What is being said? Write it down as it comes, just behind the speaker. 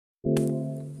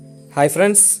Hi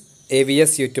friends,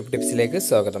 AVS YouTube ടിപ്സിലേക്ക്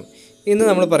സ്വാഗതം. ഇന്ന്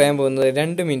നമ്മൾ പറയാൻ പോകുന്നത്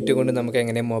 2 മിനിറ്റ് കൊണ്ട് നമുക്ക്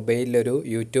എങ്ങനെ മൊബൈലിൽ ഒരു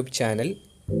യൂട്യൂബ് ചാനൽ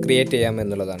ക്രിയേറ്റ് ചെയ്യാം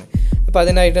എന്നുള്ളതാണ്. അപ്പോൾ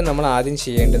അതിനായിട്ട് നമ്മൾ ആദ്യം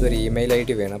ചെയ്യേണ്ടത് ഒരു ഇമെയിൽ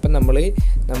ഐഡി വേണം. അപ്പോൾ നമ്മൾ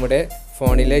നമ്മുടെ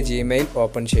ഫോണിലെ Gmail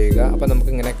ഓപ്പൺ ചെയ്യുക. അപ്പോൾ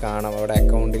നമുക്ക് ഇങ്ങനെ കാണാം അവിടെ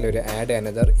അക്കൗണ്ടിൽ ഒരു ആഡ്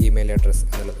അനദർ ഇമെയിൽ അഡ്രസ്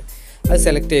എന്നുള്ളത്. അത്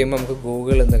സെലക്ട് ചെയ്യുമ്പോൾ നമുക്ക്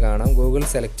ഗൂഗിൾ എന്ന് കാണാം. ഗൂഗിൾ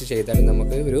സെലക്ട് ചെയ്താൽ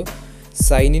നമുക്ക് ഒരു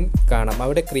സൈൻ ഇൻ കാണാം.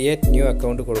 അവിടെ ക്രിയേറ്റ് ന്യൂ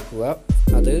അക്കൗണ്ട് കൊടുക്കുക.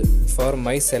 അത് ഫോർ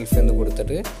മൈ സെൽഫ് എന്ന്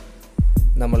കൊടുത്തിട്ട്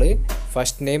നമ്മൾ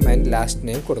first name and last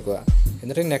name കൊടുക്കുക.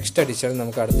 എന്നിട്ട് നെക്സ്റ്റ് അടിച്ചാൽ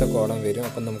നമുക്ക് അടുത്ത കോളം വരും.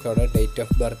 അപ്പം നമുക്ക് അവിടെ ഡേറ്റ്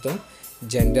ഓഫ് ബർത്തും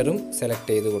ജെൻഡറും സെലക്ട്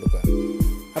ചെയ്ത് കൊടുക്കുക.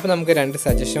 അപ്പോൾ നമുക്ക് 2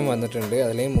 സജഷൻ വന്നിട്ടുണ്ട്.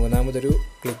 അതിൽ മൂന്നാമതൊരു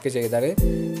ക്ലിക്ക് ചെയ്താൽ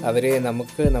അവർ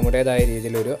നമുക്ക് നമ്മുടേതായ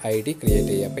രീതിയിലൊരു ID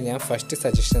ക്രിയേറ്റ് ചെയ്യുക. അപ്പോൾ ഞാൻ ഫസ്റ്റ്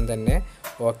സജഷൻ തന്നെ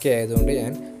ഓക്കെ ആയതുകൊണ്ട്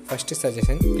ഞാൻ ഫസ്റ്റ്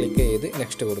സജഷൻ ക്ലിക്ക് ചെയ്ത്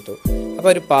നെക്സ്റ്റ് കൊടുത്തു. അപ്പോൾ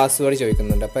ഒരു പാസ്വേഡ്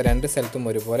ചോദിക്കുന്നുണ്ട്. അപ്പോൾ 2 സ്ഥലത്തും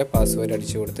ഒരുപോലെ പാസ്വേഡ്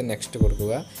അടിച്ചു കൊടുത്ത് നെക്സ്റ്റ്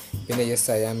കൊടുക്കുക. പിന്നെ യെസ്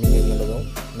ഐ ആം ഇൻ എന്നുള്ളതും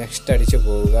നെക്സ്റ്റ് അടിച്ച്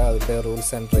പോവുക. അവരുടെ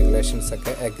റൂൾസ് ആൻഡ് റെഗുലേഷൻസ്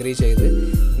ഒക്കെ അഗ്രി ചെയ്ത്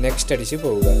നെക്സ്റ്റ് അടിച്ച്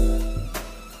പോവുക.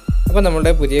 അപ്പോൾ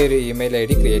നമ്മളുടെ പുതിയൊരു ഇമെയിൽ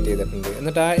ID ക്രിയേറ്റ് ചെയ്തിട്ടുണ്ട്.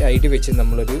 എന്നിട്ട് ആ ID വെച്ച്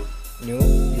നമ്മളൊരു ന്യൂ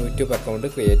യൂട്യൂബ് അക്കൗണ്ട്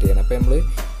ക്രിയേറ്റ് ചെയ്യണം. അപ്പോൾ നമ്മൾ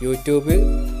യൂട്യൂബ്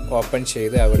ഓപ്പൺ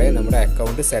ചെയ്ത് അവിടെ നമ്മുടെ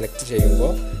അക്കൗണ്ട് സെലക്ട്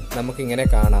ചെയ്യുമ്പോൾ നമുക്കിങ്ങനെ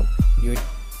കാണാം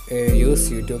യൂസ്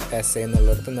യൂട്യൂബ് എസ്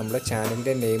എന്നുള്ളിടത്ത് നമ്മുടെ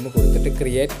ചാനലിൻ്റെ നെയിം കൊടുത്തിട്ട്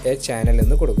ക്രിയേറ്റ് എ ചാനൽ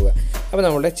എന്ന് കൊടുക്കുക. അപ്പോൾ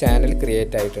നമ്മുടെ ചാനൽ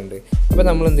ക്രിയേറ്റ് ആയിട്ടുണ്ട്. അപ്പോൾ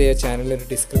നമ്മൾ എന്ത് ചെയ്യുക, ചാനലൊരു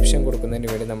ഡിസ്ക്രിപ്ഷൻ കൊടുക്കുന്നതിന്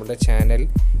വേണ്ടി നമ്മുടെ ചാനൽ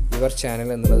യുവർ ചാനൽ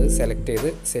എന്നുള്ളത് സെലക്ട് ചെയ്ത്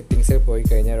സെറ്റിങ്സിൽ പോയി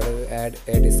കഴിഞ്ഞാൽ അവിടെ ആഡ്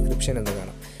എ ഡിസ്ക്രിപ്ഷൻ എന്ന്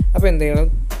കാണാം. അപ്പോൾ എന്തെങ്കിലും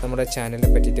നമ്മുടെ ചാനലിനെ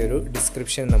പറ്റിയിട്ട് ഒരു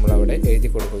ഡിസ്ക്രിപ്ഷൻ നമ്മളവിടെ എഴുതി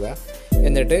കൊടുക്കുക.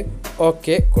 എന്നിട്ട്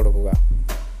ഓക്കെ കൊടുക്കുക.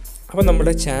 അപ്പോൾ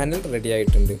നമ്മുടെ ചാനൽ റെഡി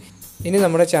ആയിട്ടുണ്ട്. ഇനി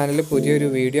നമ്മുടെ ചാനലിൽ പുതിയൊരു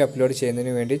വീഡിയോ അപ്ലോഡ്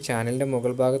ചെയ്യുന്നതിന് വേണ്ടി ചാനലിൻ്റെ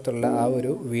മുകൾ ഭാഗത്തുള്ള ആ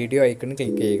ഒരു വീഡിയോ ഐക്കൺ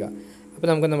ക്ലിക്ക് ചെയ്യുക. അപ്പോൾ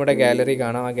നമുക്ക് നമ്മുടെ ഗാലറി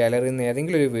കാണാം. ആ ഗാലറിയിൽ നിന്ന്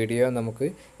ഏതെങ്കിലും ഒരു വീഡിയോ നമുക്ക്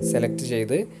സെലക്ട്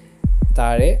ചെയ്ത്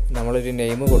താഴെ നമ്മളൊരു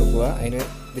നെയിം കൊടുക്കുക. അതിന്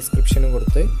ഡിസ്ക്രിപ്ഷനും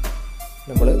കൊടുത്ത്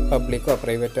നമ്മൾ പബ്ലിക്കോ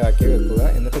പ്രൈവറ്റോ ആക്കി വെക്കുക.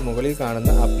 എന്നിട്ട് മുകളിൽ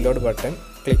കാണുന്ന അപ്ലോഡ് ബട്ടൺ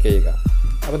ക്ലിക്ക് ചെയ്യുക.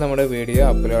 അപ്പോൾ നമ്മുടെ വീഡിയോ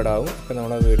അപ്ലോഡ് ആവും. ഇപ്പോൾ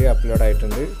നമ്മുടെ വീഡിയോ അപ്ലോഡ്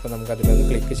ആയിട്ടുണ്ട്. ഇപ്പോൾ നമുക്ക് അതിലൊന്ന്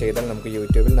ക്ലിക്ക് ചെയ്താൽ നമുക്ക്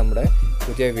യൂട്യൂബിൽ നമ്മുടെ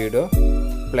പുതിയ വീഡിയോ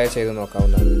പ്ലേ ചെയ്ത്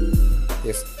നോക്കാവുന്നതാണ്.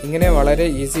 യെസ്, ഇങ്ങനെ വളരെ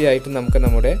ഈസി ആയിട്ട് നമുക്ക്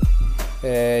നമ്മുടെ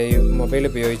മൊബൈൽ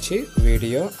ഉപയോഗിച്ച്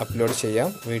വീഡിയോ അപ്ലോഡ് ചെയ്യാം.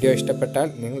 വീഡിയോ ഇഷ്ടപ്പെട്ടാൽ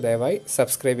നിങ്ങൾ ദയവായി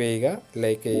സബ്സ്ക്രൈബ് ചെയ്യുക,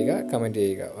 ലൈക്ക് ചെയ്യുക, കമൻറ്റ്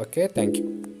ചെയ്യുക. Okay, thank you.